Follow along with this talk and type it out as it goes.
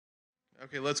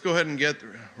Okay, let's go ahead and get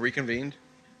reconvened.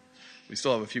 We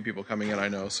still have a few people coming in, I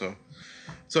know. So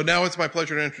now it's my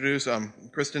pleasure to introduce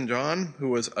Kristen John, who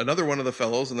was another one of the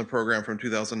fellows in the program from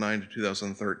 2009 to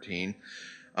 2013.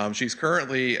 She's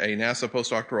currently a NASA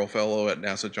postdoctoral fellow at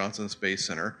NASA Johnson Space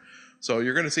Center. So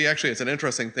you're going to see, actually, it's an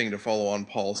interesting thing to follow on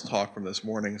Paul's talk from this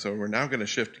morning. So we're now going to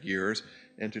shift gears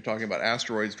into talking about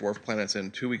asteroids, dwarf planets in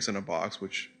 2 weeks in a box,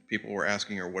 which people were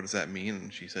asking her, what does that mean?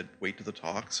 And she said, wait to the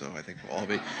talk. So I think we'll all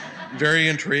be very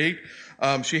intrigued.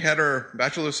 She had her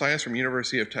Bachelor of Science from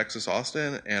University of Texas,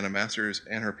 Austin, and a master's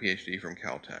and her PhD from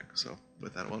Caltech. So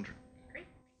with that, Great.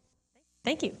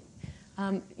 Thank you.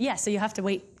 Yeah, so you'll have to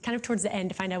wait kind of towards the end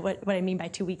to find out what I mean by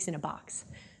 2 weeks in a box.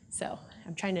 So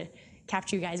I'm trying to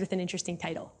capture you guys with an interesting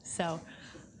title. So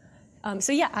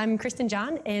yeah, I'm Kristen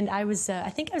John, and I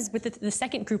think I was with the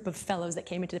second group of fellows that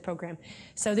came into the program.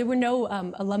 So there were no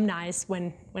alumni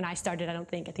when I started, I don't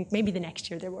think. I think maybe the next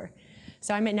year there were.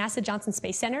 So I'm at NASA Johnson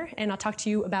Space Center, and I'll talk to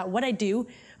you about what I do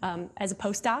as a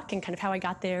postdoc and kind of how I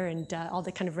got there and all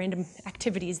the kind of random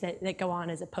activities that go on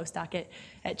as a postdoc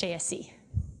at JSC.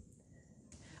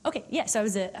 Okay, yeah, so I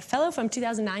was a fellow from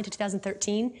 2009 to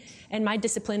 2013, and my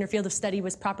discipline or field of study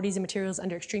was properties of materials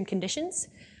under extreme conditions.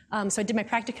 So I did my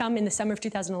practicum in the summer of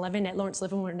 2011 at Lawrence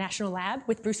Livermore National Lab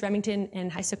with Bruce Remington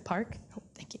and Hysook Park. Oh,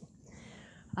 thank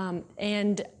you.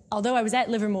 And although I was at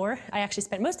Livermore, I actually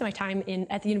spent most of my time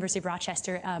at the University of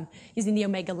Rochester using the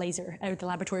Omega laser at the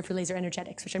Laboratory for Laser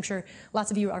Energetics, which I'm sure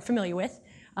lots of you are familiar with.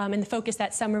 And the focus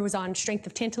that summer was on strength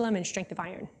of tantalum and strength of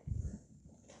iron.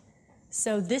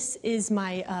 So this is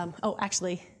my,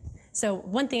 so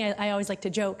one thing I always like to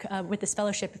joke with this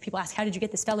fellowship, if people ask, how did you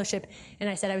get this fellowship? And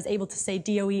I said I was able to say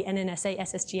DOE NNSA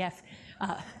SSGF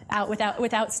out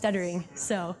without stuttering.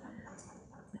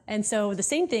 And so the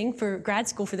same thing for grad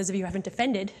school, for those of you who haven't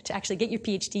defended, to actually get your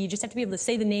PhD, you just have to be able to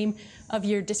say the name of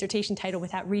your dissertation title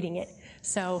without reading it.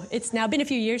 So it's now been a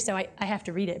few years, so I have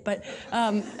to read it. But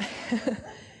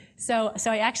so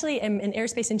I actually am an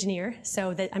aerospace engineer,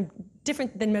 so that I'm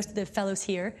different than most of the fellows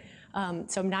here.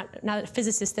 So I'm not a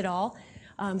physicist at all.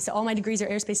 So all my degrees are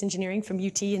aerospace engineering from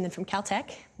UT and then from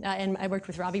Caltech. And I worked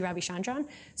with Ravi Chandran.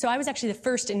 So I was actually the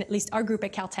first in at least our group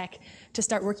at Caltech to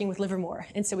start working with Livermore.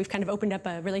 And so we've kind of opened up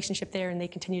a relationship there, and they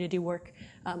continue to do work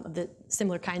of the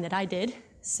similar kind that I did.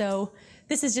 So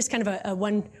this is just kind of a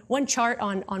one chart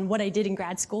on what I did in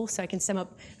grad school. So I can sum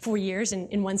up 4 years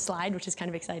in one slide, which is kind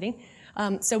of exciting.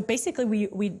 So basically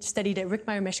we studied at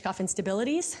Rickmeyer-Meshkov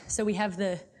instabilities. So we have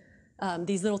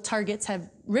these little targets have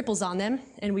ripples on them,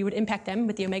 and we would impact them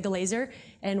with the Omega laser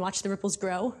and watch the ripples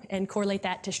grow and correlate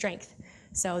that to strength.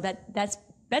 So that's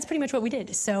pretty much what we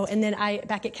did. So, and then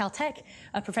back at Caltech,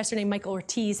 a professor named Michael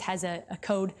Ortiz has a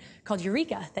code called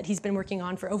Eureka that he's been working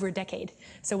on for over a decade.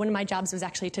 So one of my jobs was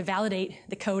actually to validate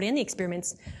the code and the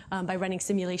experiments by running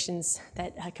simulations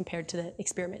that compared to the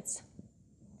experiments.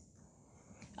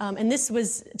 And this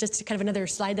was just kind of another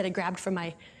slide that I grabbed from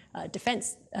my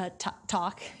defense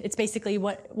talk. It's basically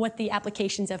what the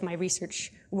applications of my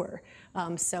research were.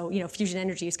 So, fusion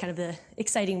energy is kind of the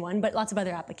exciting one, but lots of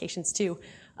other applications too.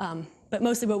 But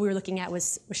mostly what we were looking at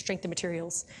was strength of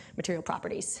materials, material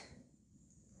properties.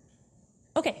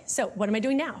 Okay, so what am I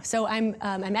doing now? So I'm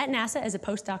at NASA as a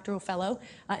postdoctoral fellow,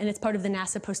 and it's part of the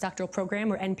NASA postdoctoral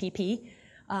program, or NPP.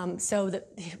 So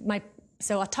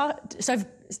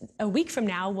a week from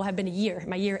now will have been a year,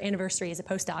 my year anniversary as a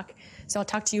postdoc. So I'll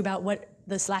talk to you about what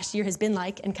this last year has been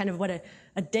like and kind of what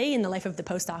a day in the life of the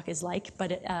postdoc is like,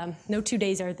 but no 2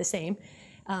 days are the same.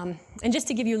 And just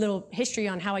to give you a little history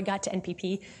on how I got to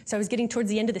NPP, so I was getting towards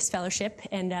the end of this fellowship,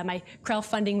 and my Krell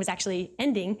funding was actually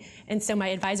ending, and so my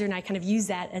advisor and I kind of used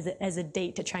that as a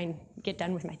date to try and get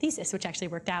done with my thesis, which actually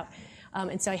worked out.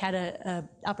 And so I had an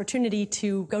opportunity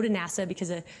to go to NASA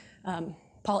because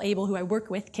Paul Abel, who I work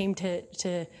with, came to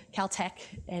Caltech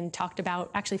and talked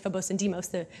about actually Phobos and Deimos,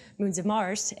 the moons of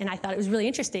Mars, and I thought it was really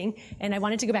interesting, and I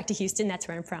wanted to go back to Houston, that's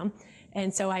where I'm from.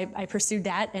 And so I pursued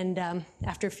that, and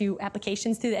after a few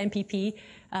applications through the NPP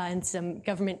and some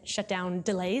government shutdown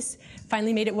delays,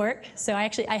 finally made it work. So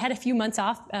I had a few months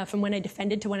off from when I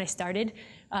defended to when I started,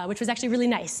 which was actually really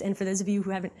nice. And for those of you who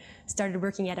haven't started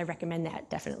working yet, I recommend that,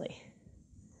 definitely.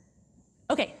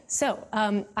 Okay, so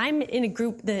I'm in a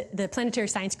group, the Planetary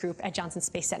Science Group at Johnson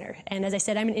Space Center. And as I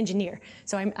said, I'm an engineer.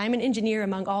 So I'm an engineer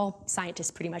among all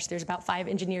scientists, pretty much. There's about 5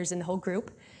 engineers in the whole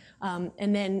group.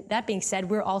 And then that being said,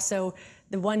 we're also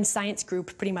the one science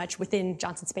group pretty much within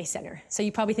Johnson Space Center. So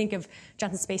you probably think of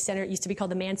Johnson Space Center, it used to be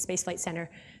called the Manned Spaceflight Center.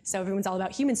 So everyone's all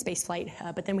about human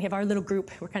spaceflight. But then we have our little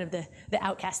group. We're kind of the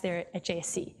outcast there at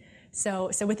JSC. So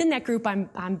within that group, I'm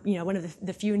one of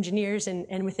the few engineers,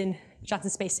 and within Johnson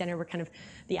Space Center, we're kind of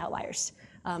the outliers.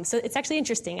 So it's actually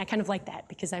interesting. I kind of like that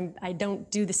because I don't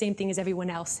do the same thing as everyone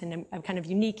else, and I'm kind of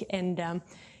unique and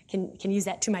can use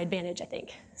that to my advantage, I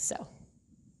think. So,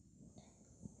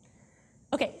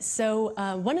 okay, so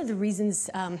one of the reasons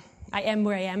I am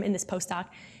where I am in this postdoc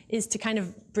is to kind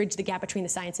of bridge the gap between the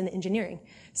science and the engineering.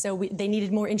 So they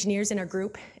needed more engineers in our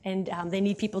group, and they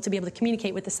need people to be able to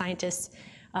communicate with the scientists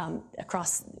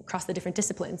across the different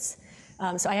disciplines.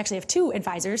 So I actually have two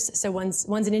advisors. So one's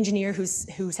an engineer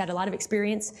who's had a lot of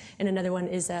experience, and another one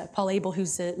is Paul Abel,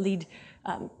 who's the lead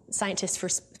scientist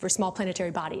for small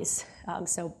planetary bodies.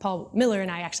 So Paul Miller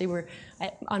and I actually were,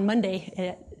 on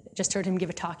Monday, just heard him give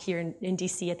a talk here in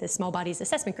DC at the Small Bodies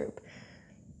Assessment Group.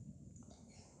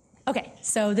 Okay,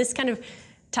 so this kind of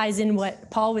ties in what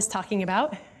Paul was talking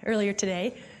about earlier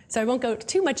today. So I won't go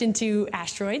too much into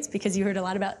asteroids because you heard a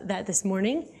lot about that this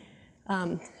morning.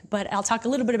 But I'll talk a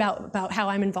little bit about how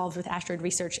I'm involved with asteroid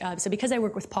research. So because I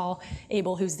work with Paul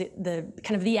Abel, who's the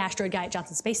kind of the asteroid guy at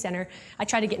Johnson Space Center, I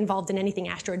try to get involved in anything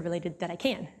asteroid related that I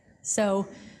can. So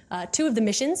two of the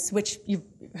missions, which you've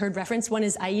heard referenced, one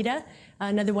is AIDA,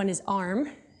 another one is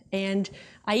ARM. And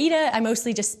AIDA, I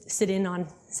mostly just sit in on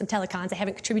some telecons. I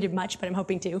haven't contributed much, but I'm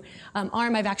hoping to.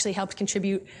 ARM, I've actually helped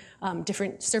contribute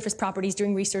different surface properties,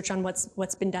 doing research on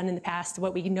what's been done in the past,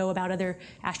 what we know about other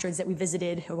asteroids that we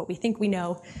visited, or what we think we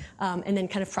know, and then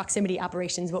kind of proximity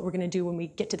operations, what we're going to do when we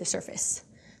get to the surface.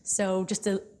 So just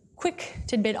a quick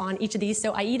tidbit on each of these.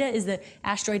 So AIDA is the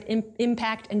Asteroid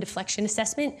Impact and Deflection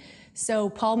Assessment. So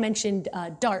Paul mentioned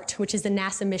DART, which is the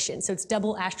NASA mission. So it's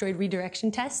Double Asteroid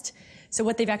Redirection Test. So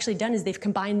what they've actually done is they've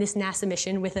combined this NASA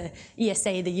mission with a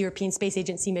ESA, the European Space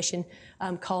Agency mission,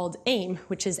 called AIM,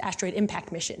 which is Asteroid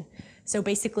Impact Mission. So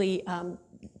basically,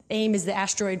 AIM is the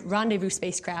asteroid rendezvous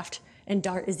spacecraft, and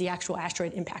DART is the actual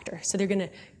asteroid impactor. So they're going to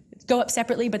go up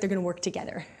separately, but they're going to work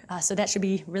together. So that should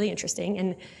be really interesting.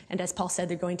 And as Paul said,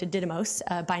 they're going to Didymos,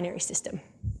 a binary system.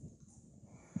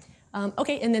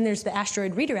 Okay, and then there's the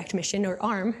Asteroid Redirect Mission, or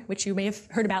ARM, which you may have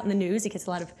heard about in the news. It gets a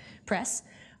lot of press.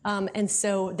 And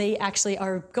so they actually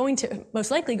are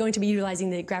most likely going to be utilizing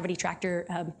the gravity tractor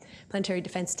planetary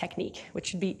defense technique,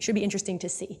 which should be interesting to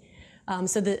see.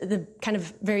 So the kind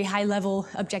of very high level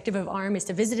objective of ARM is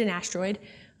to visit an asteroid,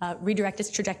 redirect its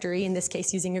trajectory, in this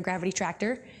case using a gravity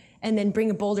tractor, and then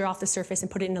bring a boulder off the surface and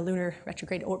put it in a lunar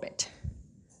retrograde orbit.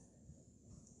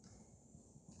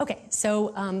 Okay,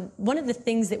 so one of the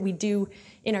things that we do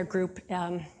in our group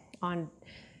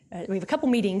we have a couple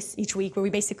meetings each week where we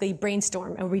basically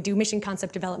brainstorm and we do mission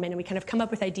concept development, and we kind of come up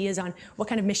with ideas on what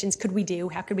kind of missions could we do,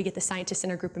 how could we get the scientists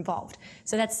in our group involved.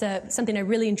 So that's something I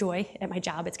really enjoy at my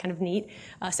job. It's kind of neat.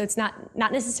 So it's not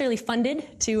necessarily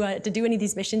funded to do any of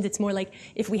these missions. It's more like,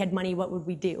 if we had money, what would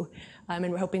we do?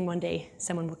 And we're hoping one day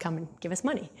someone will come and give us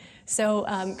money. So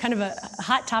kind of a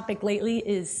hot topic lately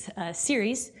is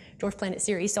Ceres, Dwarf Planet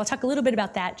Ceres. So I'll talk a little bit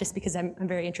about that just because I'm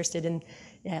very interested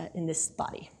in this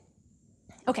body.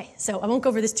 Okay, so I won't go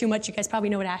over this too much. You guys probably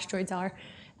know what asteroids are.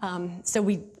 So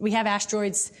we have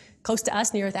asteroids close to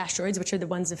us, near-Earth asteroids, which are the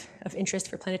ones of interest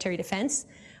for planetary defense.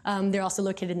 They're also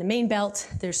located in the main belt.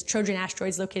 There's Trojan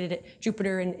asteroids located at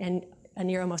Jupiter and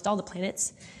near almost all the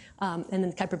planets, and then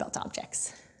the Kuiper Belt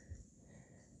objects.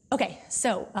 Okay,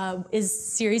 so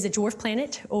is Ceres a dwarf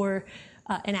planet or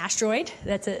an asteroid?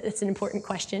 That's an important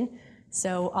question.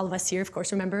 So all of us here, of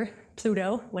course, remember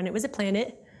Pluto when it was a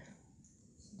planet.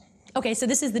 Okay, so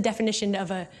this is the definition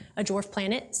of a dwarf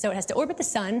planet. So it has to orbit the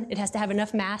sun, it has to have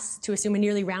enough mass to assume a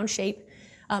nearly round shape,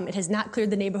 it has not cleared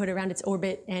the neighborhood around its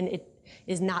orbit, and it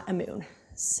is not a moon.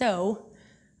 So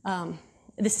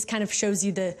this kind of shows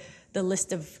you the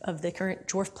list of the current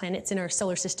dwarf planets in our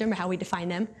solar system, or how we define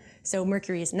them. So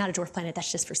Mercury is not a dwarf planet, that's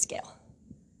just for scale.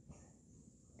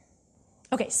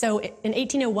 Okay, so in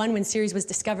 1801, when Ceres was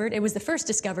discovered, it was the first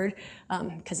discovered,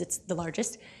 because it's the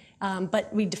largest,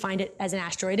 but we defined it as an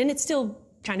asteroid, and it still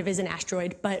kind of is an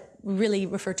asteroid, but we really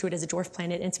refer to it as a dwarf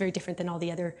planet, and it's very different than all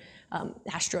the other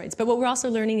asteroids. But what we're also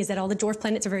learning is that all the dwarf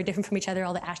planets are very different from each other,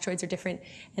 all the asteroids are different,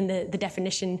 and the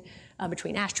definition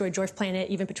between asteroid, dwarf planet,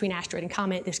 even between asteroid and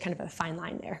comet, there's kind of a fine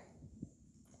line there.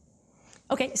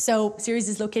 Okay, so Ceres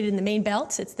is located in the main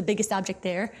belt. It's the biggest object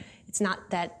there. It's not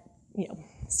that,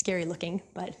 scary looking,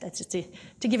 but that's just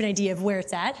to give an idea of where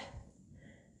it's at.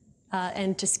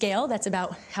 And to scale, that's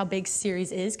about how big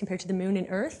Ceres is compared to the moon and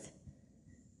Earth.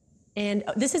 And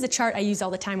this is a chart I use all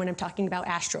the time when I'm talking about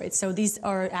asteroids. So these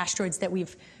are asteroids that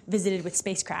we've visited with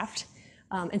spacecraft.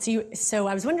 And so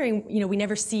I was wondering, we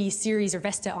never see Ceres or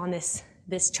Vesta on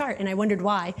this chart, and I wondered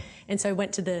why. And so I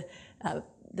went to the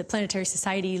Planetary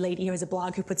Society lady who has a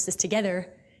blog who puts this together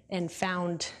and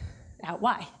found out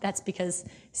why. That's because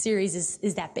Ceres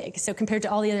is that big. So compared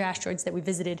to all the other asteroids that we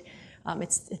visited,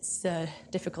 it's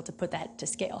difficult to put that to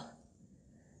scale.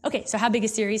 Okay, so how big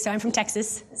is Ceres? So I'm from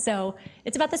Texas, so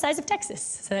it's about the size of Texas.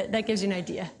 So that gives you an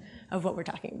idea of what we're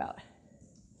talking about.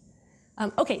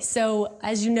 Okay, so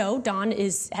as you know, Dawn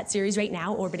is at Ceres right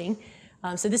now, orbiting.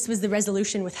 So this was the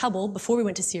resolution with Hubble before we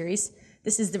went to Ceres.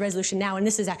 This is the resolution now, and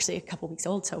this is actually a couple weeks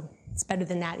old, so it's better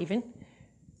than that even.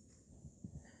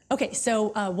 Okay, so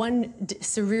one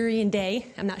Cerean day,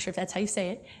 I'm not sure if that's how you say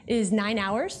it, is 9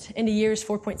 hours, and a year is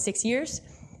 4.6 years,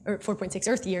 or 4.6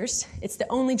 Earth years. It's the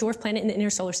only dwarf planet in the inner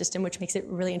solar system, which makes it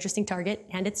a really interesting target,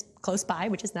 and it's close by,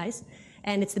 which is nice,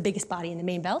 and it's the biggest body in the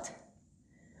main belt.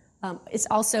 It's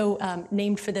also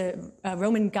named for the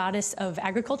Roman goddess of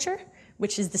agriculture,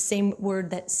 which is the same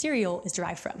word that cereal is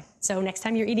derived from. So next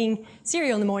time you're eating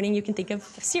cereal in the morning, you can think of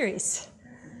Ceres.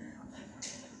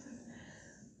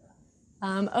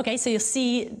 Okay, so you'll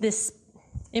see this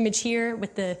image here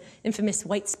with the infamous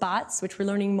white spots, which we're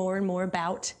learning more and more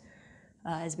about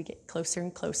as we get closer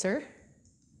and closer.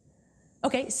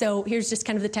 Okay, so here's just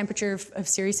kind of the temperature of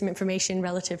Ceres, some information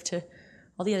relative to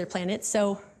all the other planets.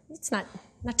 So it's not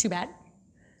too bad.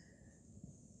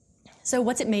 So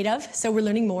what's it made of? So we're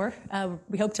learning more.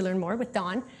 We hope to learn more with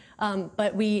Dawn,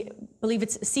 but we believe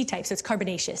it's C-type, so it's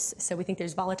carbonaceous. So we think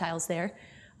there's volatiles there.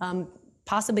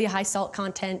 Possibly a high salt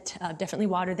content, definitely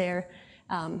water there,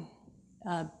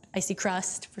 icy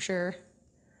crust for sure.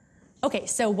 Okay,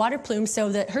 so water plumes. So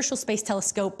the Herschel Space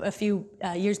Telescope a few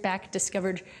years back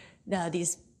discovered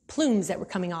these plumes that were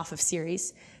coming off of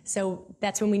Ceres. So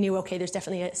that's when we knew, okay, there's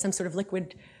definitely some sort of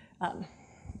liquid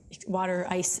water,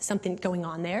 ice, something going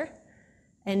on there.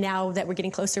 And now that we're getting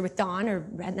closer with Dawn, or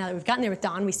now that we've gotten there with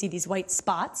Dawn, we see these white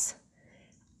spots.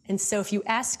 And so if you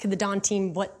ask the Dawn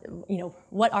team what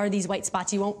are these white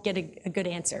spots, you won't get a good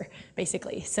answer,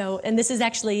 basically. So, and this is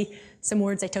actually some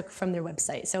words I took from their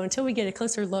website. So until we get a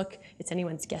closer look, it's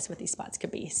anyone's guess what these spots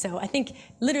could be. So I think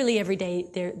literally every day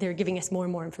they're giving us more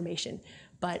and more information.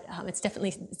 But it's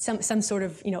definitely some sort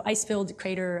of ice-filled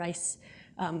crater, or ice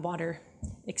water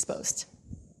exposed.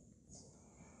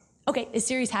 Okay, is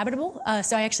Ceres habitable?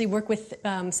 So I actually work with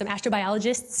some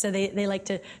astrobiologists, so they like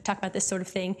to talk about this sort of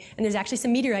thing. And there's actually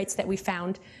some meteorites that we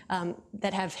found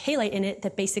that have halite in it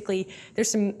that basically,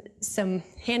 there's some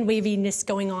hand waviness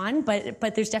going on,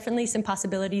 but there's definitely some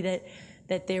possibility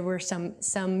that there were some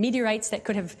meteorites that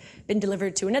could have been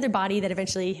delivered to another body that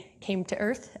eventually came to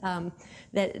Earth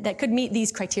that could meet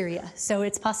these criteria. So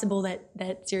it's possible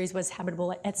that Ceres was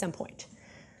habitable at some point.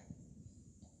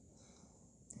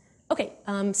 Okay,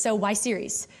 so why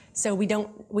Ceres? So we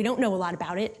don't know a lot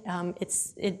about it.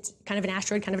 It's kind of an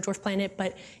asteroid, kind of a dwarf planet,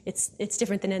 but it's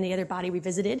different than any other body we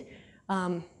visited.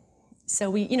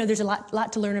 So there's a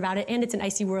lot to learn about it, and it's an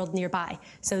icy world nearby.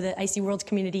 So the icy world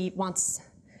community wants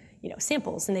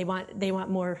samples, and they want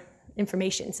more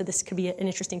information. So this could be an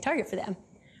interesting target for them.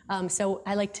 So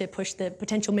I like to push the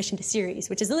potential mission to Ceres,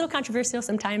 which is a little controversial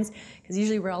sometimes because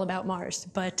usually we're all about Mars,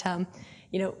 but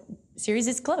Ceres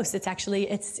is close.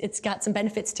 It's got some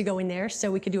benefits to go in there. So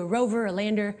we could do a rover, a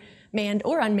lander, manned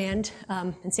or unmanned,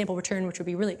 and sample return, which would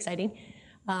be really exciting.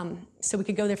 So we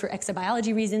could go there for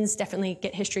exobiology reasons, definitely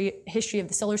get history of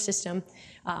the solar system,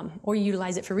 or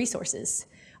utilize it for resources.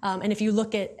 And if you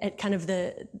look at kind of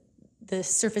the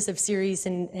surface of Ceres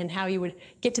and how you would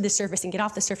get to the surface and get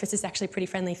off the surface, is actually pretty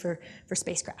friendly for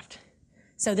spacecraft.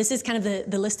 So this is kind of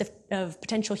the list of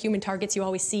potential human targets you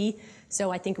always see.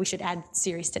 So I think we should add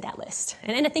Ceres to that list.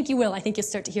 And I think you will. I think you'll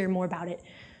start to hear more about it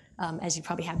as you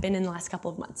probably have been in the last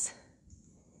couple of months.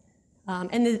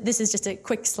 And this is just a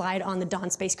quick slide on the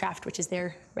Dawn spacecraft, which is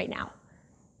there right now.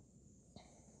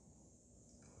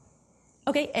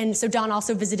 Okay, and so Dawn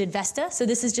also visited Vesta. So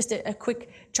this is just a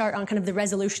quick chart on kind of the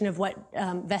resolution of what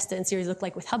Vesta and Ceres look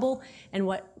like with Hubble and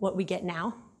what we get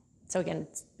now. So again,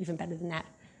 it's even better than that.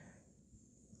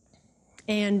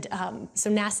 And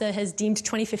so NASA has deemed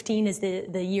 2015 as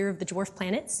the year of the dwarf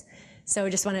planets. So I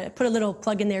just want to put a little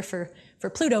plug in there for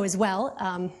Pluto as well.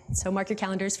 So mark your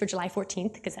calendars for July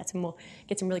 14th, because that's when we'll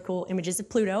get some really cool images of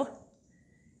Pluto.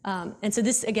 And so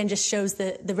this, again, just shows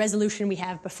the resolution we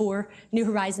have before New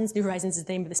Horizons. New Horizons is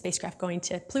the name of the spacecraft going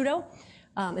to Pluto.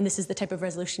 And this is the type of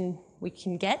resolution we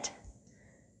can get.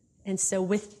 And so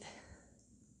with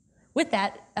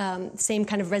that same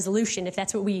kind of resolution, if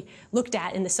that's what we looked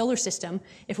at in the solar system,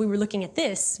 if we were looking at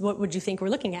this, what would you think we're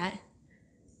looking at?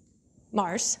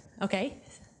 Mars, okay.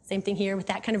 Same thing here with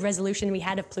that kind of resolution we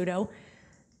had of Pluto.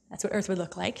 That's what Earth would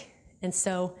look like. And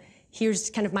so here's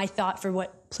kind of my thought for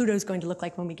what Pluto's going to look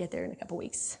like when we get there in a couple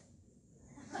weeks.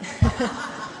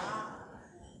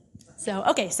 So,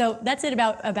 okay, so that's it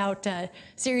about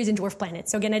Ceres and dwarf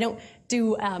planets. So again,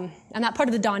 I'm not part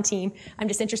of the Dawn team. I'm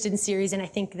just interested in Ceres, and I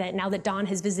think that now that Dawn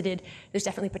has visited, there's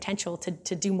definitely potential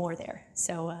to do more there.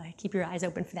 So keep your eyes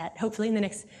open for that. Hopefully in the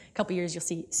next couple years,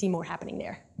 you'll see more happening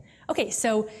there. Okay,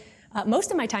 so most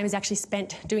of my time is actually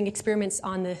spent doing experiments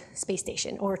on the space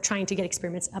station or trying to get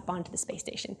experiments up onto the space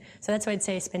station. So that's why I'd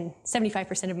say I spend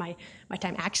 75% of my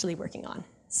time actually working on.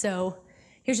 So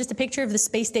here's just a picture of the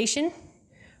space station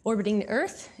orbiting the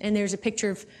Earth, and there's a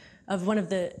picture of one of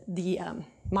the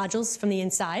modules from the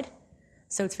inside.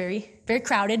 So it's very, very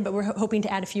crowded, but we're hoping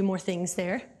to add a few more things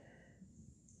there.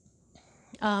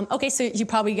 Okay, so you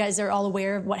guys are all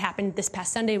aware of what happened this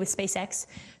past Sunday with SpaceX.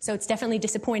 So it's definitely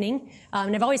disappointing.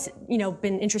 And I've always,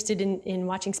 been interested in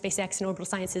watching SpaceX and orbital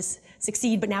sciences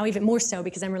succeed, but now even more so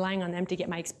because I'm relying on them to get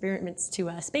my experiments to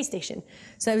a space station.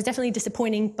 So that was definitely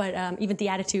disappointing, but even the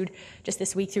attitude just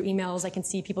this week through emails, I can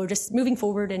see people are just moving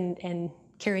forward and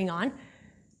carrying on.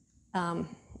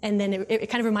 And then it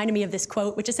kind of reminded me of this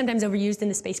quote, which is sometimes overused in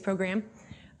the space program.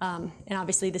 And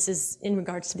obviously this is in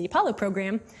regards to the Apollo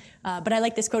program, but I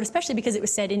like this quote especially because it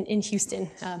was said in Houston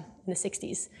in the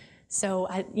 60s. So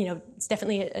it's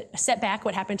definitely a setback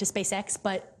what happened to SpaceX,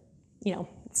 but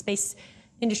space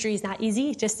industry is not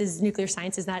easy, just as nuclear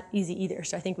science is not easy either.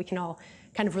 So I think we can all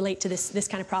kind of relate to this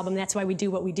kind of problem. That's why we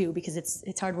do what we do, because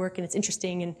it's hard work and it's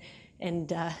interesting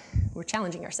and we're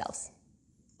challenging ourselves.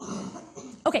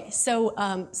 Okay, so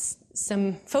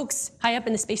some folks high up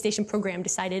in the space station program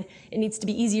decided it needs to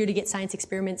be easier to get science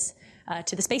experiments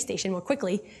to the space station more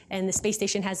quickly, and the space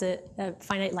station has a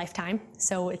finite lifetime,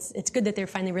 so it's good that they're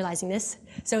finally realizing this.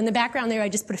 So in the background there, I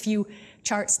just put a few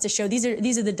charts to show these are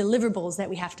the deliverables that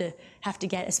we have to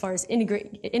get as far as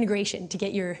integration to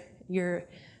get your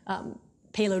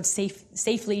payload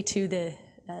safely to the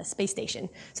space station.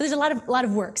 So there's a lot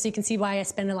of work, so you can see why I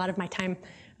spend a lot of my time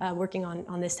working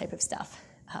on this type of stuff.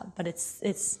 But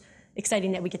it's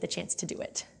exciting that we get the chance to do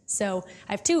it. So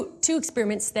I have two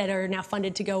experiments that are now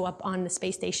funded to go up on the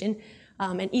space station,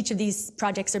 and each of these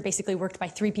projects are basically worked by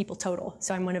 3 people total.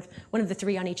 So I'm one of the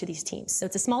 3 on each of these teams. So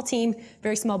it's a small team,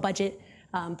 very small budget,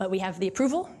 but we have the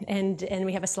approval and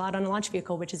we have a slot on a launch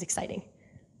vehicle, which is exciting.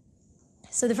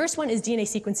 So the first one is DNA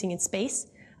sequencing in space.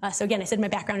 So again, I said my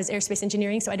background is aerospace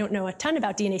engineering, so I don't know a ton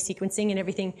about DNA sequencing, and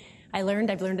everything I've learned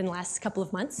in the last couple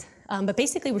of months. But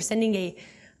basically, we're sending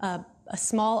a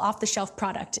small off-the-shelf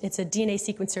product. It's a DNA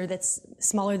sequencer that's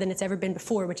smaller than it's ever been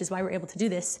before, which is why we're able to do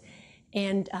this.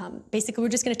 And basically, we're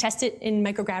just going to test it in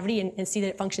microgravity and see that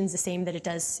it functions the same that it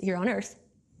does here on Earth.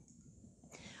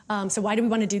 So why do we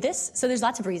want to do this? So there's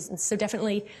lots of reasons. So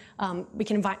definitely, we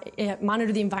can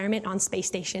monitor the environment on space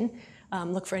station,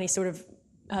 look for any sort of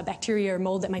bacteria or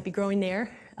mold that might be growing there.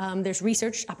 There's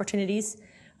research opportunities,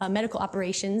 medical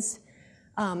operations,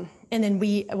 and then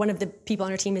one of the people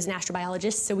on our team is an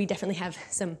astrobiologist, so we definitely have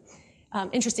some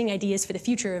interesting ideas for the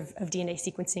future of DNA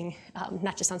sequencing,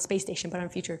 not just on space station, but on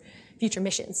future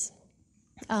missions.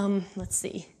 Let's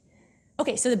see.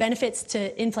 Okay, so the benefits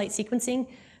to in-flight sequencing.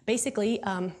 Basically,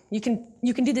 you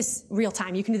can do this real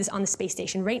time. You can do this on the space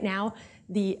station. Right now,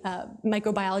 the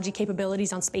microbiology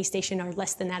capabilities on space station are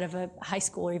less than that of a high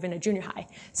school or even a junior high.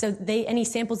 So any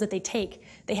samples that they take,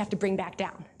 they have to bring back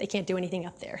down. They can't do anything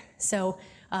up there. So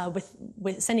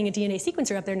with sending a DNA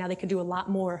sequencer up there, now they could do a lot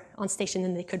more on station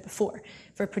than they could before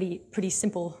for a pretty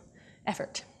simple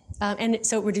effort. And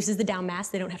so it reduces the down mass.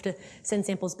 They don't have to send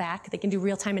samples back. They can do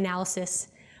real-time analysis.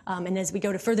 And as we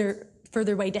go to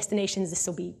further away destinations, this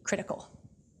will be critical.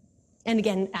 And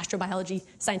again, astrobiology,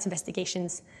 science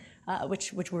investigations,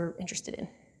 which we're interested in.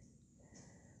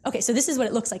 Okay, so this is what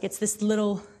it looks like. It's this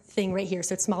little thing right here,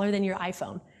 so it's smaller than your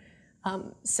iPhone.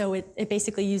 So it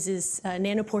basically uses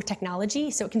nanopore technology,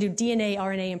 so it can do DNA,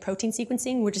 RNA, and protein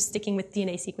sequencing. We're just sticking with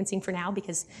DNA sequencing for now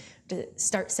because to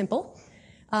start simple.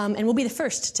 And we'll be the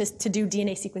first to do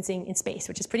DNA sequencing in space,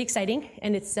 which is pretty exciting,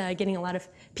 and it's getting a lot of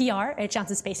PR at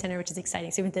Johnson Space Center, which is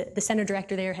exciting. So even the center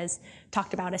director there has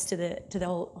talked about us to the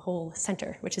whole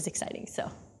center, which is exciting. So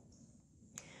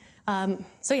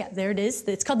yeah, there it is.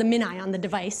 It's called the MinEye, the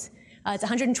device. It's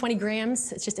 120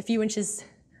 grams. It's just a few inches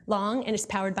long, and it's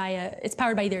powered by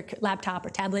either a laptop or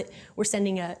tablet. We're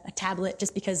sending a tablet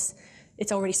just because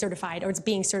it's already certified, or it's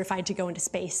being certified to go into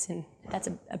space, and that's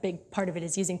a big part of it,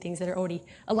 is using things that are already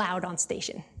allowed on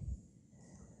station.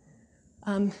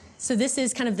 So this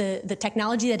is kind of the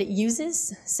technology that it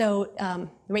uses. So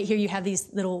right here you have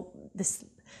these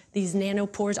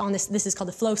nanopores on this. This is called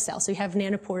the flow cell. So you have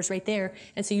nanopores right there,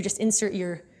 and so you just insert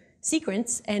your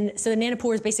sequence. And so the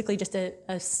nanopore is basically just a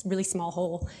really small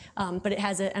hole, but it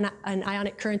has an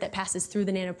ionic current that passes through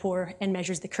the nanopore and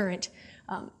measures the current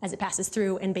as it passes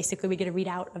through, and basically we get a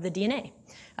readout of the DNA.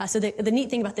 So the neat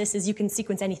thing about this is you can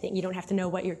sequence anything. You don't have to know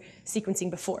what you're sequencing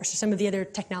before. So some of the other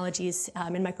technologies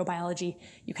in microbiology,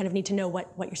 you kind of need to know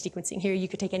what you're sequencing. Here you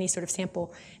could take any sort of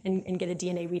sample and get a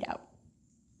DNA readout.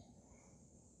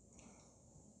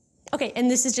 Okay,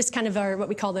 and this is just kind of what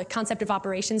we call the concept of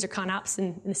operations, or ConOps.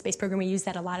 In the space program, we use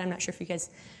that a lot. I'm not sure if you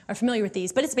guys are familiar with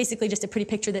these, but it's basically just a pretty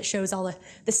picture that shows all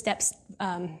the steps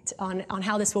on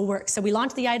how this will work. So we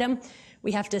launch the item.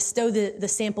 We have to stow the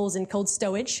samples in cold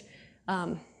stowage,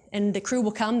 and the crew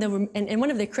will come. And one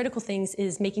of the critical things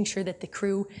is making sure that the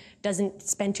crew doesn't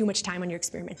spend too much time on your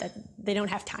experiment, that they don't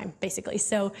have time, basically.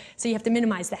 So you have to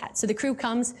minimize that. So the crew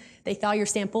comes, they thaw your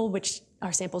sample, which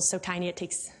our sample is so tiny it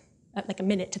takes like a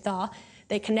minute to thaw.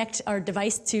 They connect our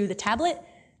device to the tablet,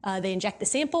 they inject the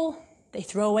sample, they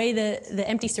throw away the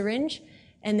empty syringe,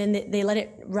 and then they let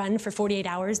it run for 48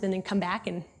 hours, then come back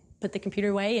and put the computer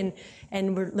away,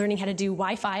 and we're learning how to do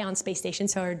Wi-Fi on space station,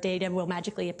 so our data will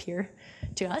magically appear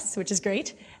to us, which is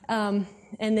great. And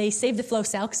they save the flow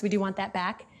cell, because we do want that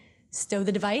back, stow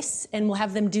the device, and we'll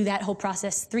have them do that whole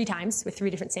process 3 times with 3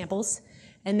 different samples.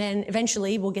 And then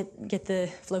eventually we'll get the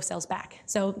flow cells back.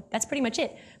 So that's pretty much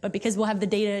it. But because we'll have the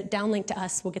data downlinked to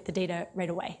us, we'll get the data right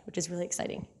away, which is really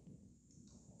exciting.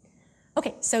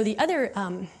 Okay, so the other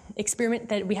experiment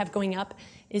that we have going up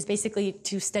is basically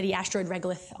to study asteroid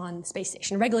regolith on the space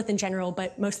station. Regolith in general,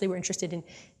 but mostly we're interested in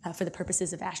for the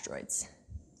purposes of asteroids.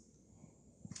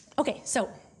 Okay, so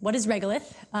what is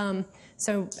regolith?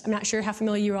 So I'm not sure how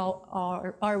familiar you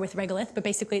all are with regolith, but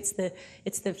basically it's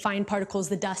the fine particles,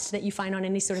 the dust that you find on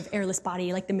any sort of airless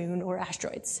body like the moon or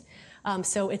asteroids.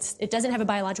 So it doesn't have a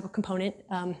biological component,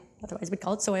 otherwise we'd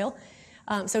call it soil.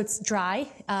 So it's dry.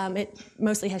 It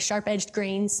mostly has sharp-edged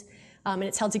grains, and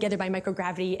it's held together by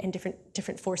microgravity and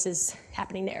different forces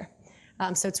happening there.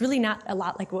 So it's really not a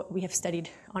lot like what we have studied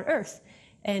on Earth.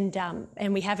 And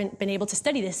we haven't been able to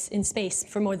study this in space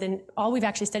for more than, all we've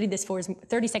actually studied this for is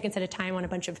 30 seconds at a time on a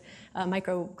bunch of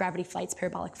microgravity flights,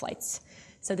 parabolic flights.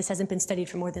 So this hasn't been studied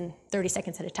for more than 30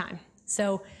 seconds at a time.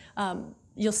 So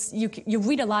you'll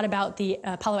read a lot about the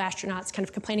Apollo astronauts kind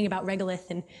of complaining about regolith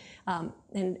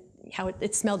and how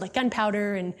it smelled like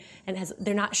gunpowder, and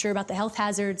they're not sure about the health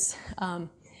hazards. And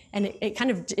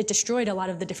it destroyed a lot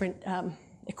of the different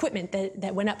equipment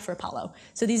that went up for Apollo.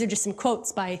 So these are just some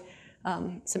quotes by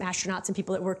some astronauts and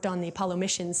people that worked on the Apollo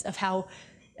missions of how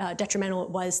detrimental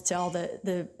it was to all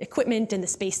the equipment and the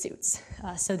spacesuits.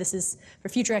 So this is, for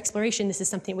future exploration, this is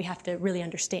something we have to really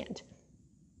understand.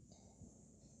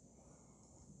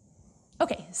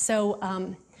 Okay, so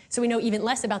we know even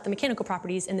less about the mechanical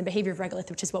properties and the behavior of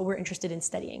regolith, which is what we're interested in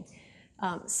studying.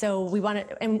 So we want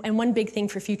to, and one big thing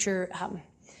for future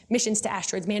missions to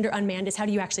asteroids, manned or unmanned, is how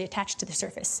do you actually attach to the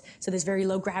surface? So there's very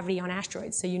low gravity on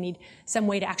asteroids, so you need some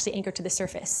way to actually anchor to the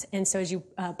surface. And so as you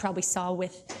probably saw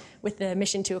with the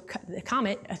mission to the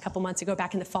comet a couple months ago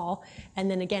back in the fall, and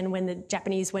then again when the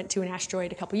Japanese went to an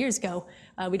asteroid a couple years ago,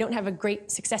 we don't have a great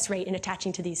success rate in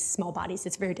attaching to these small bodies.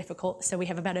 It's very difficult. So we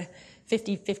have about a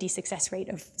 50-50 success rate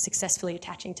of successfully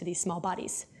attaching to these small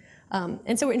bodies.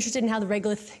 And so we're interested in how the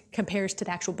regolith compares to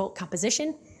the actual bolt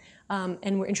composition.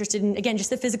 And we're interested in, again,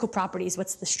 just the physical properties.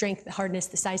 What's the strength, the hardness,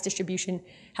 the size distribution?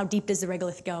 How deep does the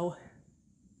regolith go?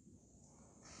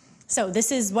 So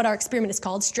this is what our experiment is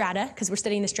called, strata, because we're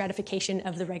studying the stratification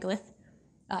of the regolith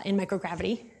in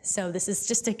microgravity. So this is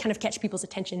just to kind of catch people's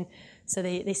attention so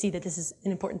they see that this is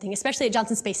an important thing, especially at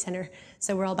Johnson Space Center.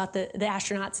 So we're all about the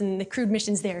astronauts and the crewed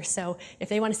missions there. So if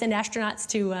they want to send astronauts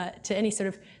to any sort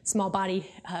of small body,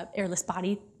 airless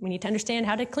body, we need to understand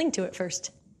how to cling to it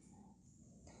first.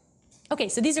 Okay,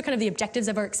 so these are kind of the objectives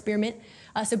of our experiment.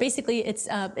 So basically, it's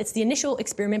the initial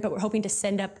experiment, but we're hoping to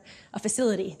send up a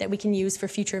facility that we can use for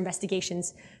future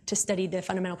investigations to study the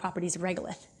fundamental properties of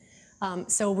regolith.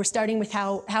 So we're starting with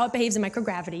how it behaves in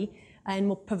microgravity, and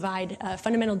we'll provide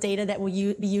fundamental data that will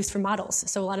be used for models.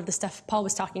 So a lot of the stuff Paul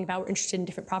was talking about, we're interested in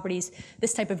different properties.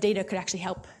 This type of data could actually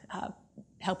help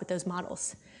with those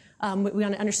models. We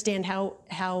want to understand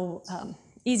how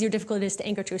easy or difficult it is to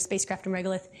anchor to a spacecraft in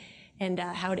regolith, and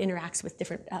how it interacts with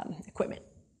different equipment.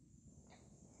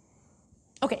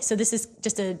 Okay, so this is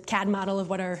just a CAD model of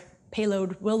what our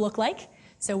payload will look like.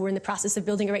 So we're in the process of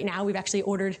building it right now. We've actually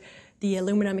ordered the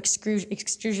aluminum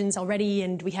extrusions already,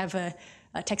 and we have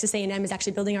Texas A&M is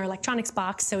actually building our electronics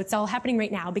box. So it's all happening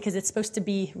right now because it's supposed to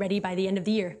be ready by the end of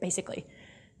the year, basically.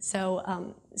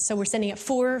 So we're sending up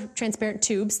 4 transparent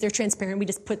tubes. They're transparent. We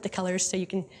just put the colors so you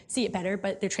can see it better,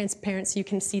 but they're transparent so you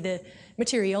can see the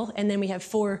material. And then we have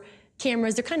 4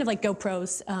 cameras. They're kind of like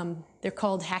GoPros. They're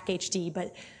called Hack HD,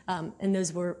 but and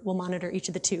those will monitor each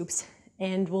of the tubes,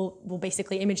 and we'll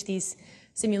basically image these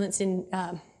simulants in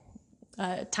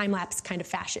time-lapse kind of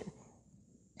fashion.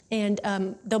 And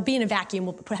they'll be in a vacuum.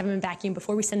 We'll have them in vacuum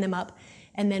before we send them up,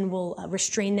 and then we'll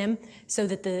restrain them so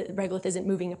that the regolith isn't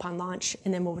moving upon launch,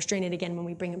 and then we'll restrain it again when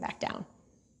we bring them back down.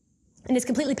 And it's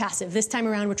completely passive. This time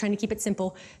around, we're trying to keep it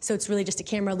simple, so it's really just a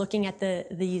camera looking at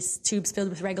these tubes filled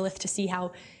with regolith to see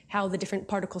how the different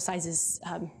particle sizes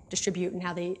distribute and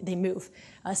how they move.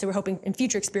 So we're hoping in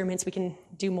future experiments we can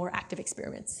do more active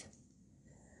experiments.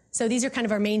 So these are kind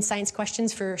of our main science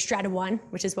questions for Strata 1,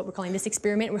 which is what we're calling this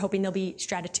experiment. We're hoping there'll be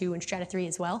Strata 2 and Strata 3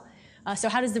 as well. So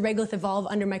how does the regolith evolve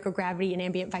under microgravity and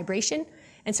ambient vibration?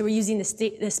 And so we're using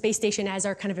the space station as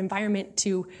our kind of environment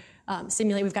to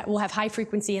simulate. We'll have high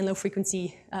frequency and low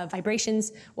frequency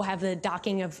vibrations. We'll have the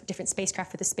docking of different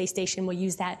spacecraft with the space station. We'll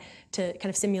use that to kind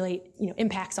of simulate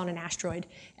impacts on an asteroid,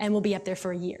 and we'll be up there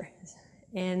for a year.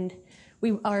 And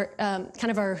we are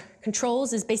kind of our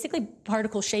controls is basically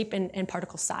particle shape and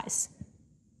particle size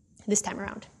this time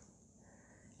around.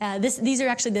 These are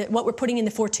actually what we're putting in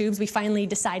the 4 tubes. We finally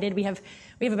decided we have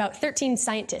about 13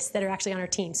 scientists that are actually on our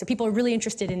team. So people are really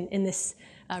interested in this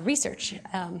research.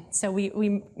 So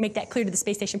we make that clear to the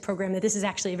space station program that this is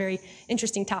actually a very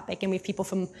interesting topic, and we have people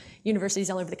from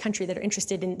universities all over the country that are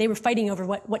interested in. They were fighting over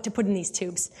what to put in these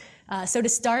tubes. So to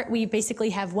start, we basically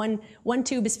have one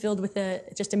tube is filled with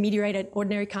just a meteorite, an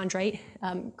ordinary chondrite,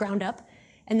 ground up.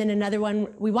 And then another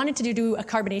one, we wanted to do a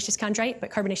carbonaceous chondrite, but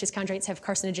carbonaceous chondrites have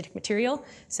carcinogenic material,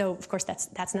 so of course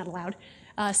that's not allowed.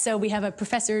 So we have a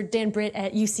professor, Dan Britt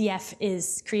at UCF,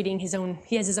 is creating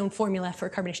he has his own formula for a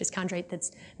carbonaceous chondrite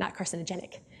that's not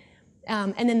carcinogenic.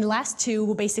 And then the last 2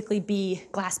 will basically be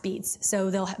glass beads. So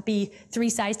there'll be 3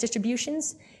 size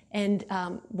distributions, and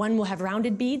one will have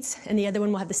rounded beads, and the other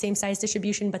one will have the same size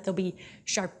distribution, but they'll be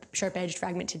sharp-edged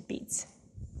fragmented beads.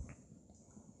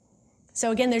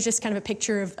 So again, there's just kind of a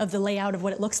picture of the layout of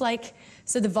what it looks like.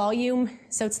 So the volume,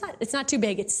 so it's not too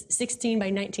big. It's 16 by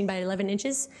 19 by 11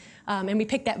 inches. And we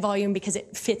picked that volume because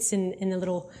it fits in a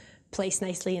little place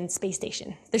nicely in space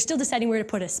station. They're still deciding where to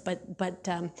put us, but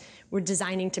we're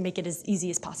designing to make it as easy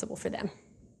as possible for them.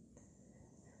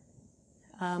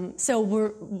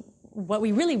 What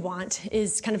we really want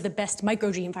is kind of the best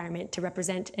micro-G environment to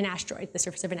represent an asteroid, the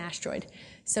surface of an asteroid.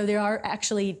 So there are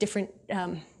actually different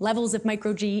levels of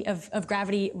micro-G of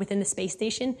gravity within the space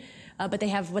station, but they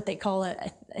have what they call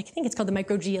I think it's called the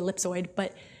micro-G ellipsoid,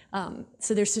 but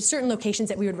so there's certain locations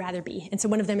that we would rather be, and so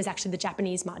one of them is actually the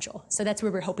Japanese module. So that's where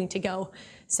we're hoping to go.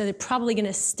 So they're probably going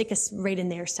to stick us right in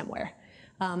there somewhere,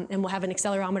 and we'll have an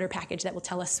accelerometer package that will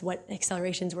tell us what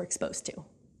accelerations we're exposed to.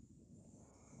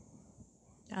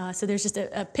 So there's just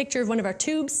a picture of one of our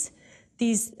tubes.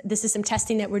 This is some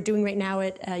testing that we're doing right now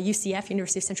at UCF,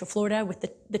 University of Central Florida, with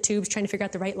the tubes, trying to figure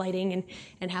out the right lighting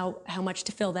and how much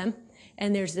to fill them.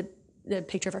 And there's the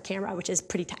picture of our camera, which is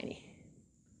pretty tiny.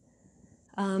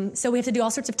 So we have to do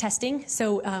all sorts of testing.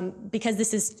 So because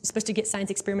this is supposed to get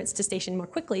science experiments to station more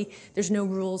quickly, there's no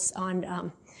rules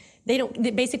on. They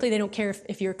don't care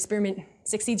if your experiment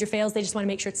succeeds or fails. They just want to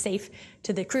make sure it's safe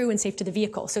to the crew and safe to the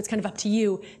vehicle. So it's kind of up to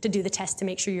you to do the test to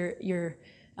make sure you're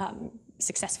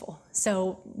successful.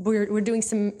 So we're doing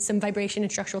some vibration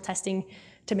and structural testing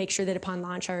to make sure that upon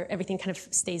launch everything kind of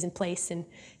stays in place and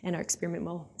our experiment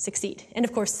will succeed. And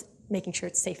of course, making sure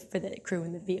it's safe for the crew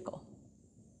and the vehicle.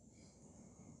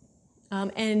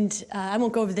 I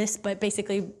won't go over this, but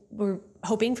basically we're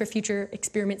hoping for future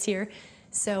experiments here.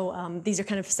 So these are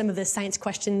kind of some of the science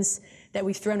questions that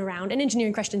we've thrown around, and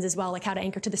engineering questions as well, like how to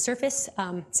anchor to the surface.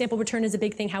 Sample return is a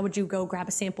big thing. How would you go grab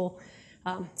a sample?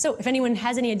 So if anyone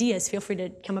has any ideas, feel free to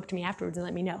come up to me afterwards and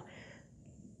let me know.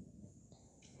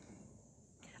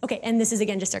 Okay, and this is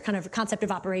again just our kind of concept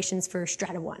of operations for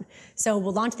Strata 1. So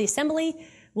we'll launch the assembly,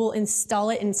 we'll install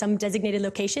it in some designated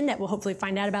location that we'll hopefully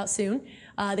find out about soon.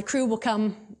 The crew will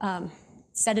come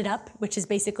set it up, which is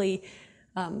basically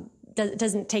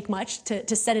doesn't take much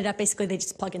to set it up. Basically, they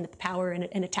just plug in the power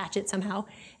and attach it somehow.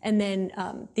 And then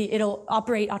it'll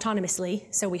operate autonomously.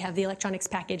 So we have the electronics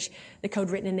package, the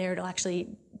code written in there. It'll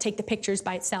actually take the pictures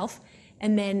by itself.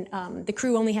 And then the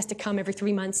crew only has to come every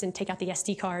 3 months and take out the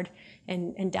SD card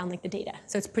and downlink the data.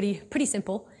 So it's pretty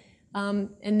simple.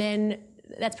 And then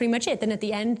that's pretty much it. Then at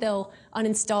the end, they'll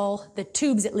uninstall the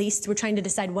tubes at least. We're trying to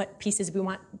decide what pieces we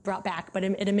want brought back, but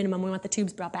at a minimum, we want the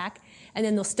tubes brought back. And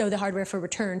then they'll stow the hardware for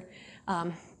return,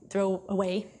 throw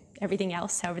away everything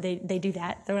else, however they do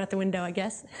that, throw it out the window, I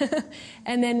guess,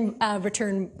 and then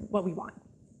return what we want.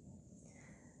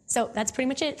 So that's pretty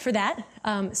much it for that.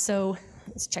 So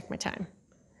let's check my time.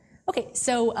 Okay,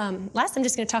 so last I'm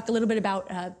just going to talk a little bit about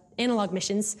analog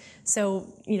missions.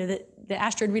 So, the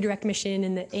asteroid redirect mission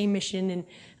and the AIM mission, and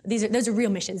those are real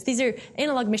missions. These are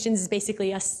analog missions, is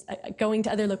basically us going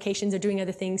to other locations or doing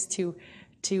other things to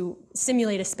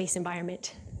simulate a space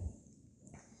environment.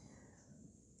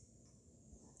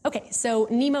 Okay, so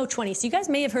NEMO 20. So you guys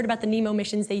may have heard about the NEMO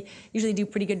missions. They usually do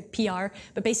pretty good PR,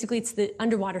 but basically it's the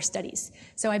underwater studies.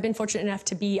 So I've been fortunate enough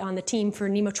to be on the team for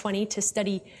NEMO 20 to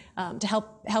study, to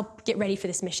help get ready for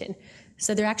this mission.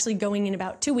 So they're actually going in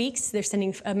about 2 weeks. They're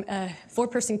sending a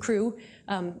 4-person crew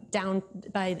down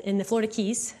in the Florida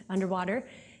Keys underwater.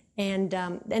 And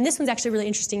this one's actually really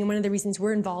interesting, and one of the reasons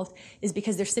we're involved is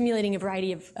because they're simulating a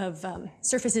variety of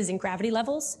surfaces and gravity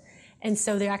levels. And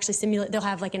so they're actually they'll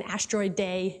have like an asteroid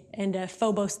day and a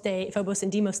Phobos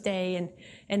and Deimos day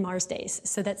and Mars days.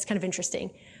 So that's kind of interesting.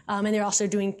 And they're also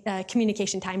doing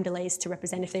communication time delays to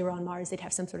represent if they were on Mars, they'd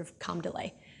have some sort of comm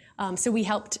delay. So we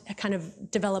helped kind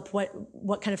of develop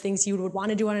what kind of things you would want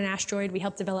to do on an asteroid. We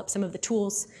helped develop some of the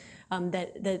tools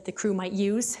that the crew might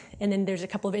use. And then there's a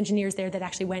couple of engineers there that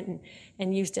actually went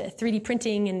and used 3D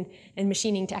printing and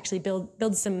machining to actually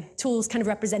build some tools kind of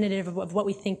representative of what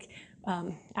we think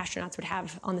astronauts would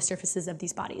have on the surfaces of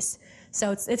these bodies.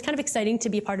 So it's kind of exciting to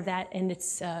be a part of that, and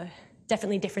it's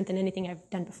definitely different than anything I've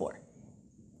done before.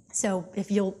 So if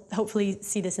you'll hopefully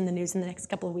see this in the news in the next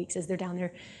couple of weeks as they're down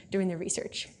there doing their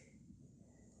research.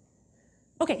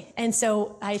 Okay, and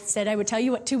so I said I would tell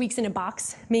you what 2 weeks in a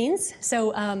box means.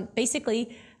 So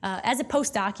basically, as a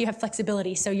postdoc, you have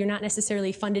flexibility, so you're not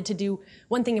necessarily funded to do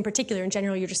one thing in particular. In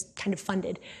general, you're just kind of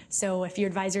funded. So if your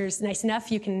advisor is nice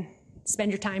enough, you can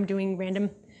spend your time doing random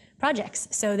projects.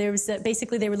 So there was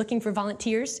basically they were looking for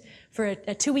volunteers for a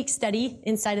 2-week study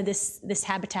inside of this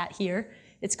habitat here.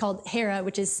 It's called HERA,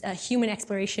 which is a Human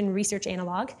Exploration Research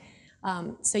Analog.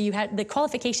 So you had the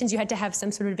qualifications, you had to have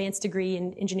some sort of advanced degree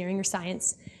in engineering or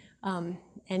science.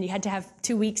 And you had to have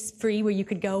 2 weeks free where you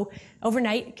could go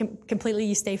overnight completely.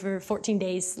 You stay for 14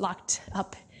 days locked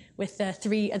up with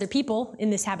 3 other people in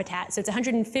this habitat. So it's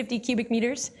 150 cubic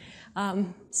meters.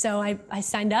 So I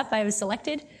signed up, I was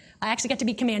selected. I actually got to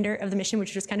be commander of the mission,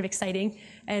 which was kind of exciting.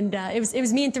 And it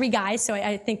was me and 3 guys, so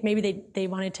I think maybe they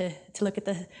wanted to look at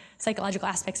the psychological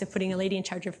aspects of putting a lady in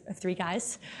charge of 3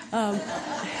 guys.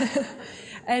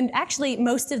 And actually,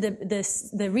 most of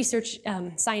the research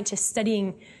scientists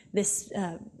studying this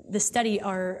study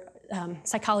are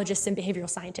psychologists and behavioral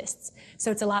scientists.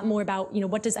 So it's a lot more about,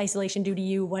 what does isolation do to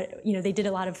you?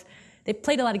 They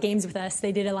played a lot of games with us.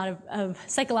 They did a lot of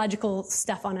psychological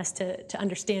stuff on us to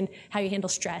understand how you handle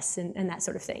stress and that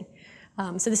sort of thing.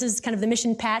 So this is kind of the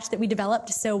mission patch that we developed.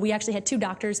 So we actually had 2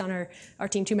 doctors on our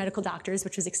team, 2 medical doctors,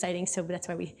 which was exciting. So that's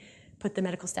why we put the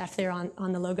medical staff there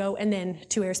on the logo. And then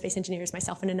 2 aerospace engineers,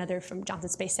 myself and another from Johnson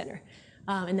Space Center.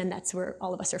 And then that's where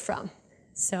all of us are from.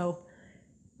 So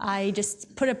I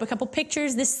just put up a couple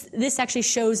pictures. This actually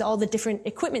shows all the different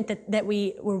equipment that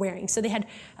we were wearing. So they had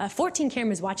 14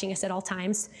 cameras watching us at all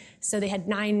times. So they had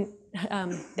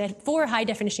 4 high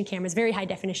definition cameras, very high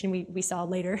definition we saw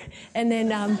later. And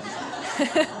then,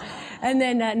 and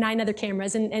then 9 other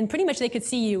cameras. And pretty much they could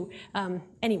see you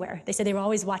anywhere. They said they were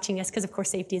always watching us because of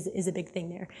course safety is a big thing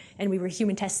there. And we were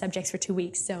human test subjects for 2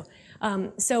 weeks.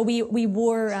 So we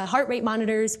wore heart rate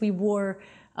monitors. We wore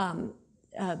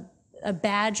a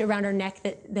badge around our neck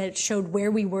that showed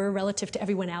where we were relative to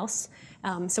everyone else.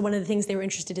 So one of the things they were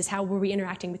interested in is how were we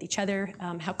interacting with each other,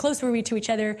 how close were we to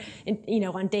each other, and,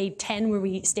 on day 10 were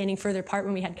we standing further apart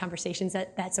when we had conversations,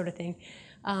 that sort of thing.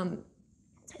 And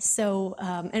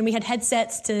we had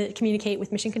headsets to communicate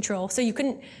with mission control, so you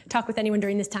couldn't talk with anyone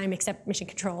during this time except mission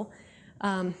control.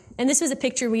 And this was a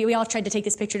picture, we all tried to take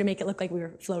this picture to make it look like we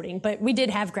were floating, but we did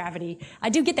have gravity. I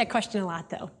do get that question a lot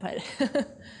though, but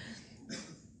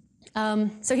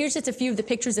so here's just a few of the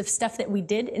pictures of stuff that we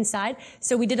did inside.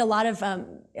 So we did a lot of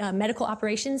medical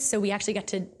operations. So we actually got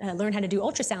to learn how to do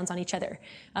ultrasounds on each other,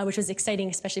 which was exciting,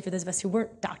 especially for those of us who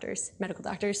weren't doctors, medical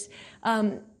doctors.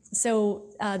 So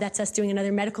that's us doing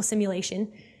another medical simulation,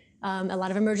 a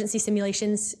lot of emergency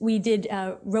simulations. We did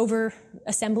rover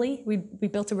assembly. We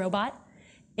built a robot.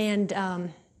 And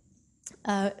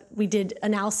we did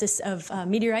analysis of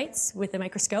meteorites with a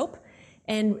microscope.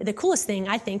 And the coolest thing,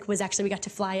 I think, was actually we got to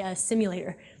fly a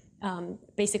simulator.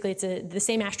 Basically, it's the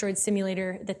same asteroid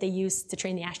simulator that they use to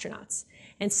train the astronauts.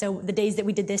 And so the days that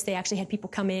we did this, they actually had people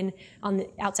come in on the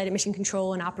outside of mission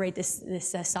control and operate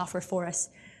this software for us.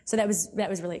 So that was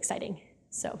really exciting.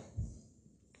 So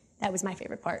that was my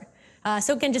favorite part.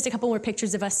 So again, just a couple more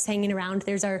pictures of us hanging around.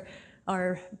 There's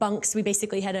our bunks. We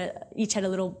basically each had a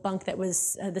little bunk that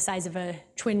was the size of a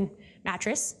twin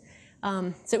mattress.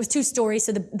 So it was 2 stories.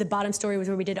 So the bottom story was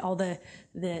where we did all the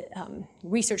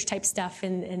research type stuff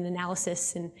and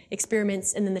analysis and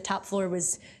experiments. And then the top floor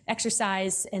was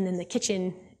exercise, and then the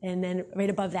kitchen. And then right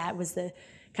above that was the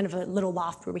kind of a little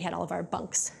loft where we had all of our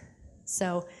bunks.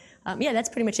 So yeah, that's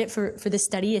pretty much it for this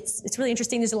study. It's really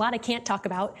interesting. There's a lot I can't talk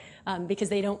about because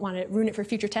they don't want to ruin it for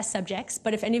future test subjects.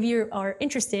 But if any of you are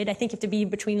interested, I think you have to be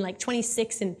between like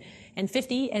 26 and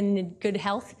 50 and in good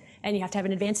health, and you have to have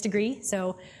an advanced degree.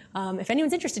 So if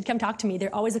anyone's interested, come talk to me.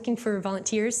 They're always looking for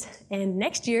volunteers. And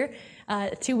next year,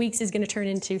 2 weeks is going to turn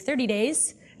into 30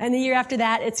 days. And the year after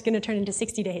that, it's going to turn into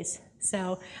 60 days.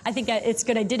 So I think it's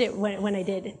good I did it when I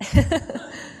did.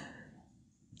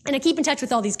 And I keep in touch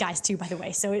with all these guys too, by the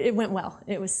way, so it went well.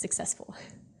 It was successful.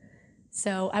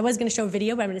 So I was going to show a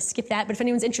video, but I'm going to skip that. But if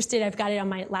anyone's interested, I've got it on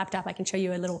my laptop. I can show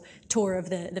you a little tour of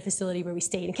the facility where we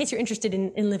stayed, in case you're interested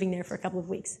in living there for a couple of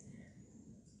weeks.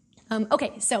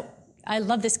 Okay, so I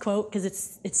love this quote because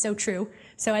it's so true.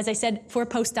 So as I said, for a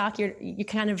postdoc, you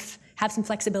kind of have some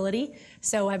flexibility.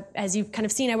 So as you've kind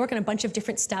of seen, I work on a bunch of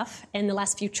different stuff. And the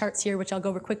last few charts here, which I'll go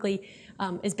over quickly,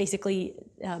 is basically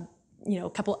a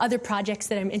couple other projects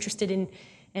that I'm interested in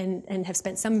and have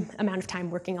spent some amount of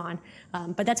time working on.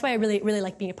 But that's why I really, really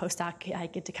like being a postdoc. I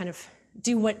get to kind of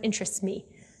do what interests me,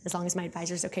 as long as my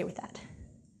advisor is okay with that.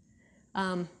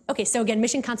 Okay, so again,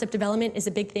 mission concept development is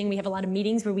a big thing. We have a lot of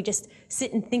meetings where we just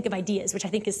sit and think of ideas, which I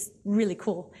think is really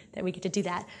cool that we get to do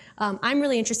that. I'm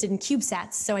really interested in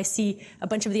CubeSats, so I see a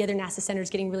bunch of the other NASA centers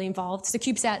getting really involved. So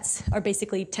CubeSats are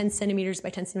basically 10 centimeters by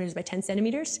 10 centimeters by 10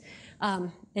 centimeters,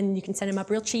 and you can set them up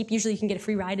real cheap. Usually you can get a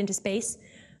free ride into space,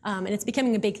 and it's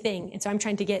becoming a big thing, and so I'm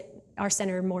trying to get our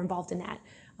center more involved in that.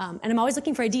 And I'm always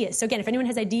looking for ideas. So again, if anyone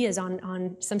has ideas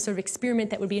on some sort of experiment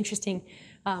that would be interesting,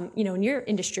 in your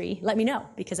industry, let me know,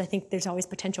 because I think there's always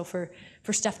potential for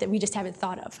stuff that we just haven't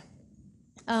thought of.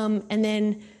 And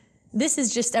then this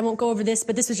is just, I won't go over this,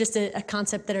 but this was just a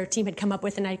concept that our team had come up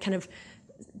with, and I kind of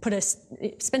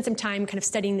spent some time kind of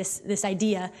studying this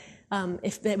idea.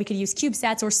 That we could use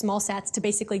CubeSats or smallsats to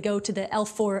basically go to the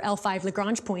L4, L5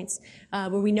 Lagrange points, where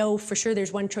we know for sure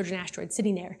there's one Trojan asteroid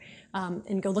sitting there,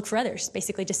 and go look for others.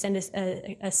 Basically just send us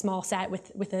a small sat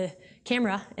with a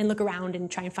camera and look around and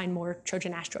try and find more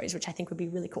Trojan asteroids, which I think would be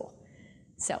really cool.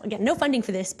 So again, no funding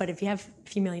for this, but if you have a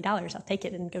few $1 million, I'll take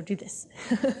it and go do this.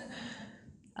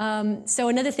 So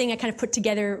another thing I kind of put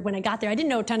together when I got there, I didn't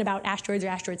know a ton about asteroids or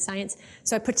asteroid science,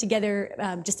 so I put together,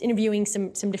 just interviewing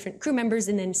some different crew members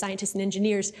and then scientists and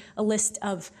engineers, a list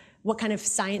of what kind of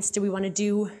science do we want to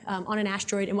do on an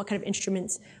asteroid and what kind of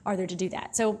instruments are there to do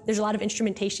that. So there's a lot of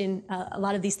instrumentation, a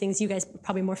lot of these things, you guys are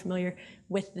probably more familiar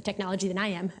with the technology than I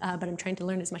am, but I'm trying to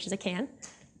learn as much as I can.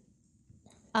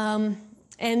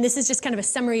 And this is just kind of a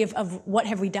summary of what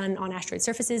have we done on asteroid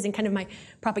surfaces and kind of my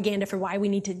propaganda for why we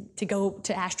need to go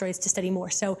to asteroids to study more.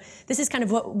 So this is kind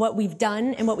of what we've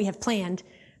done and what we have planned,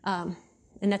 and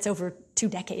that's over 2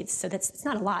 decades, so it's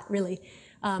not a lot, really.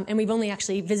 And we've only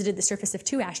actually visited the surface of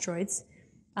 2 asteroids,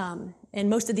 and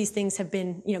most of these things have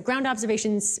been ground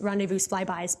observations, rendezvous,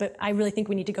 flybys, but I really think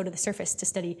we need to go to the surface to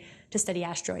study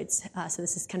asteroids. So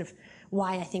this is kind of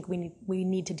why I think we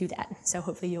need to do that, so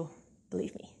hopefully you'll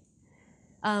believe me.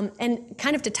 And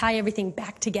kind of to tie everything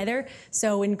back together,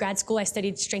 so in grad school I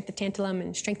studied strength of tantalum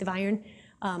and strength of iron,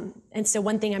 and so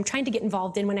one thing I'm trying to get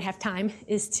involved in when I have time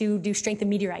is to do strength of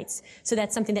meteorites. So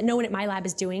that's something that no one at my lab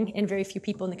is doing and very few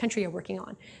people in the country are working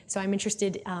on. So I'm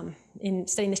interested in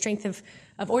studying the strength of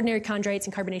ordinary chondrites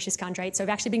and carbonaceous chondrites. So I've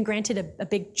actually been granted a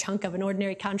big chunk of an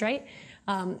ordinary chondrite,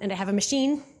 and I have a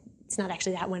machine. It's not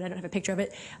actually that one, I don't have a picture of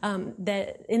it,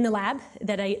 that in the lab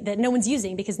that no one's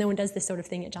using because no one does this sort of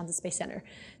thing at Johnson Space Center.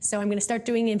 So I'm going to start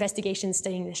doing investigations,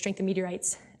 studying the strength of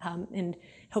meteorites, and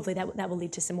hopefully that will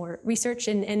lead to some more research,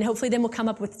 and hopefully then we'll come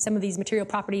up with some of these material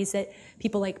properties that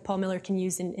people like Paul Miller can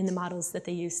use in the models that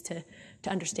they use to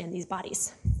understand these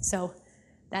bodies. So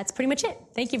that's pretty much it.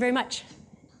 Thank you very much.